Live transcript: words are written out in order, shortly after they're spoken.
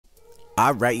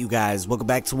Alright, you guys, welcome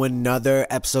back to another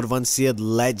episode of Unsealed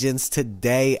Legends.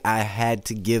 Today, I had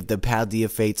to give the Paldean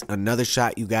Fates another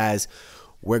shot, you guys.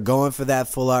 We're going for that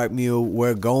full art Mew.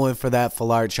 We're going for that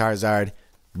full art Charizard.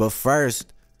 But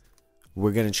first,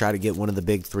 we're going to try to get one of the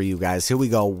big three, you guys. Here we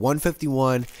go,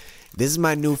 151. This is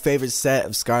my new favorite set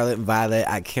of Scarlet and Violet.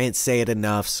 I can't say it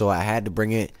enough, so I had to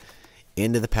bring it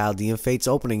into the Paldean Fates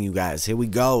opening, you guys. Here we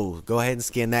go. Go ahead and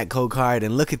scan that code card,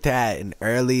 and look at that, an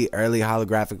early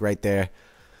holographic right there.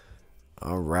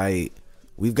 All right,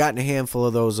 we've gotten a handful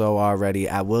of those though already.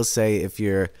 I will say, if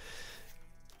you're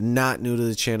not new to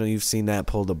the channel, you've seen that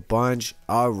pulled a bunch.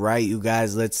 All right, you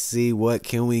guys, let's see what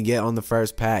can we get on the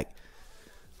first pack.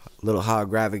 Little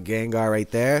holographic Gengar right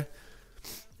there.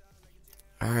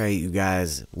 All right, you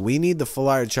guys, we need the full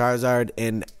art Charizard.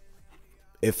 And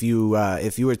if you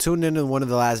were tuned into one of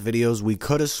the last videos, we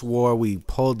could have swore we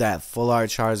pulled that full art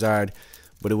Charizard,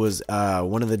 but it was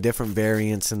one of the different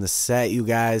variants in the set, you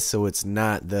guys. So it's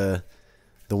not the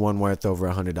one worth over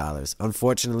 $100,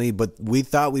 unfortunately. But we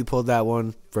thought we pulled that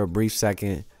one for a brief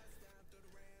second.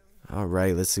 All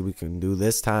right, let's see what we can do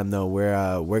this time though.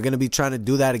 We're gonna be trying to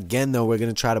do that again though. We're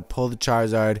gonna try to pull the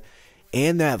Charizard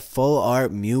and that full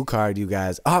art Mew card, you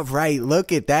guys. All right,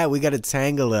 look at that. We got a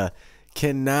Tangela.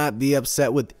 Cannot be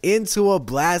upset with into a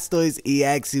Blastoise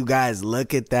EX, you guys.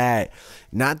 Look at that.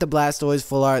 Not the Blastoise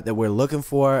full art that we're looking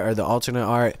for, or the alternate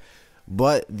art,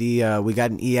 but the we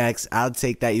got an EX. I'll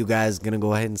take that, you guys. Gonna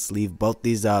go ahead and sleeve both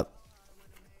these up.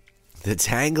 The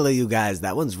Tangela, you guys,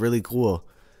 that one's really cool.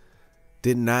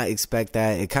 Did not expect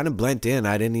that. It kind of blended in.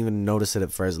 I didn't even notice it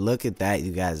at first. Look at that,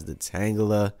 you guys. The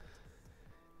Tangela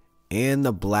and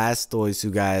the Blastoise, you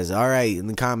guys. All right, in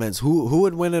the comments, who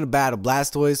would win in a battle,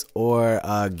 Blastoise or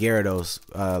Gyarados?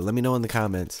 Let me know in the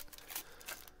comments.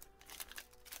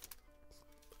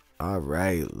 All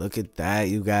right, look at that,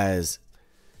 you guys.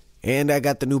 And I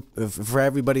got the new, for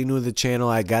everybody new to the channel,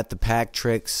 I got the pack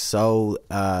tricks. So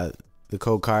the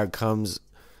code card comes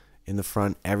in the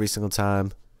front every single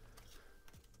time.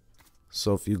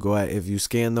 So if you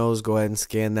scan those, go ahead and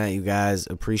scan that, you guys.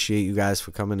 Appreciate you guys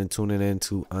for coming and tuning in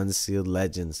to Unsealed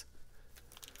Legends.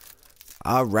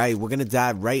 All right, we're gonna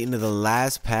dive right into the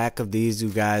last pack of these, you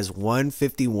guys.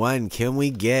 151. Can we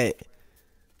get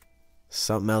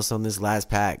something else on this last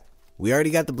pack? We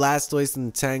already got the Blastoise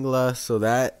and the Tangela, so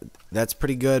that's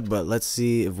pretty good. But let's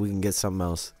see if we can get something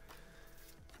else.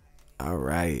 All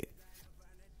right.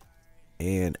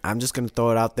 And I'm just gonna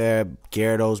throw it out there.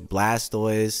 Gyarados,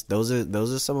 Blastoise. Those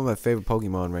are some of my favorite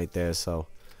Pokemon right there. So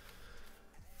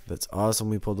that's awesome.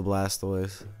 We pulled the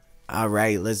Blastoise. All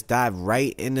right, let's dive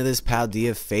right into this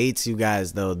Paldean Fates, you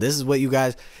guys. Though this is what you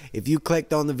guys, if you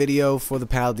clicked on the video for the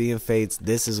Paldean Fates,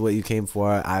 this is what you came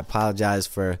for. I apologize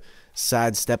for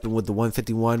sidestepping with the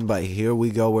 151, but here we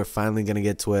go. We're finally gonna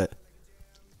get to it.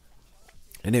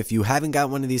 And if you haven't got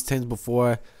one of these tins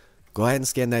before, go ahead and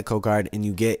scan that code card, and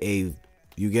you get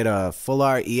a full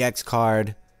art EX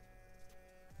card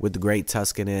with the Great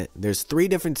Tusk in it. There's 3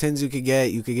 different tins you could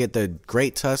get. You could get the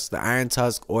Great Tusk, the Iron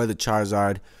Tusk, or the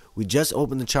Charizard. We just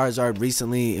opened the Charizard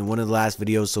recently in one of the last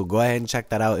videos, so go ahead and check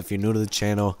that out if you're new to the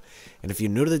channel. And if you're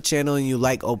new to the channel and you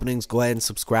like openings, go ahead and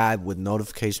subscribe with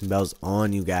notification bells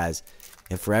on, you guys.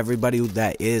 And for everybody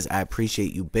that is, I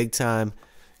appreciate you big time.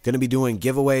 Gonna be doing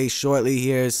giveaways shortly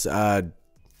here,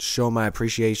 show my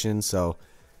appreciation. So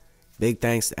big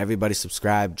thanks to everybody.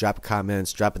 Subscribe, drop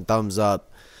comments, dropping thumbs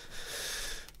up.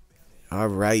 All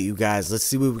right, you guys, let's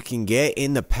see what we can get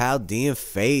in the Paldean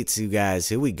Fates, you guys.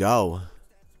 Here we go.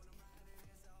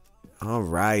 All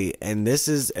right, and this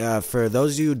is for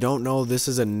those of you who don't know, this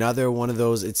is another one of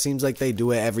those. It seems like they do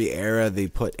it every era. They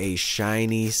put a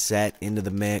shiny set into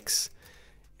the mix,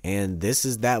 and this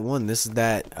is that one. This is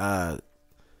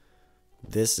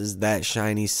that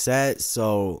shiny set.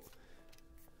 So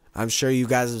I'm sure you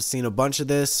guys have seen a bunch of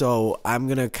this, so I'm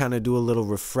gonna kind of do a little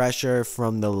refresher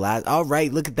from the last. All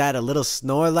right, look at that, a little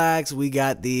Snorlax. We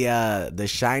got the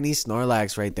shiny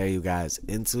Snorlax right there, you guys,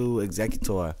 into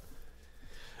Executor.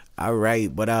 All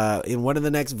right, but in one of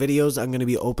the next videos, I'm gonna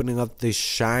be opening up the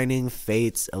Shining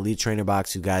Fates Elite Trainer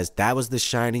box, you guys. That was the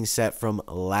shining set from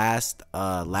last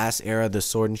era, the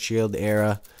Sword and Shield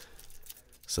era.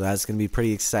 So that's gonna be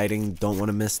pretty exciting. Don't want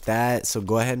to miss that. So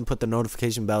go ahead and put the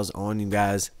notification bells on, you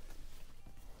guys,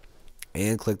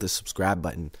 and click the subscribe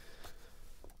button.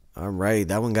 All right,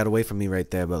 that one got away from me right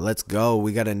there, but let's go.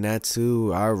 We got a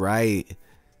Natsu. All right,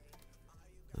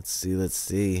 let's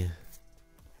see.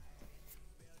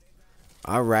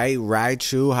 All right,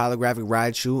 Raichu, holographic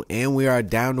Raichu, and we are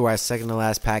down to our second to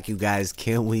last pack, you guys.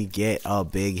 Can we get a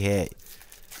big hit?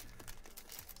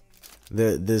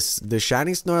 The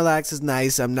shiny Snorlax is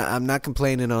nice. I'm not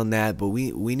complaining on that, but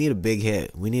we need a big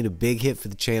hit. We need a big hit for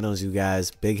the channels, you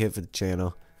guys. Big hit for the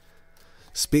channel.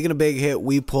 Speaking of big hit,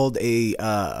 we pulled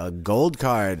a gold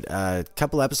card a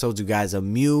couple episodes, you guys. A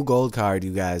Mew gold card,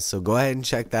 you guys. So go ahead and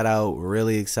check that out.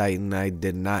 Really exciting. I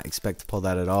did not expect to pull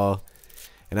that at all.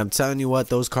 And I'm telling you what,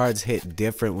 those cards hit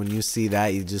different when you see that.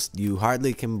 You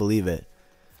hardly can believe it.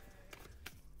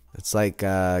 It's like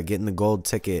getting the gold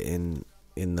ticket in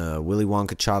the Willy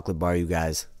Wonka chocolate bar, you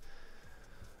guys.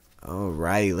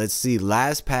 Alright, let's see.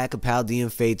 Last pack of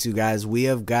Paldean Fates, you guys. We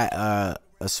have got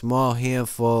a small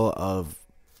handful of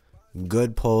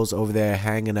good pulls over there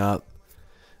hanging up.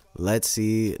 Let's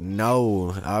see.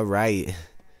 No. Alright.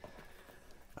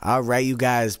 Alright, you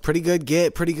guys. Pretty good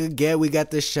get. Pretty good get. We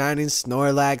got the Shining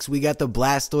Snorlax. We got the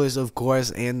Blastoise, of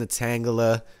course, and the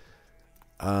Tangela.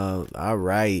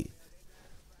 Alright.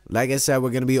 Like I said,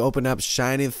 we're going to be opening up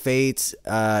Shining Fates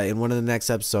in one of the next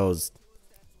episodes.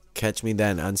 Catch me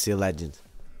then, Unsealed Legends.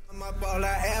 I'm up all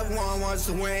everyone wants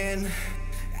to win.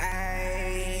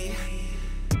 Ay.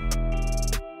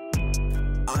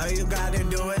 All you gotta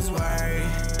do is worry.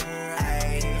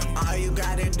 Ay. All you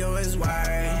gotta do is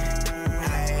worry.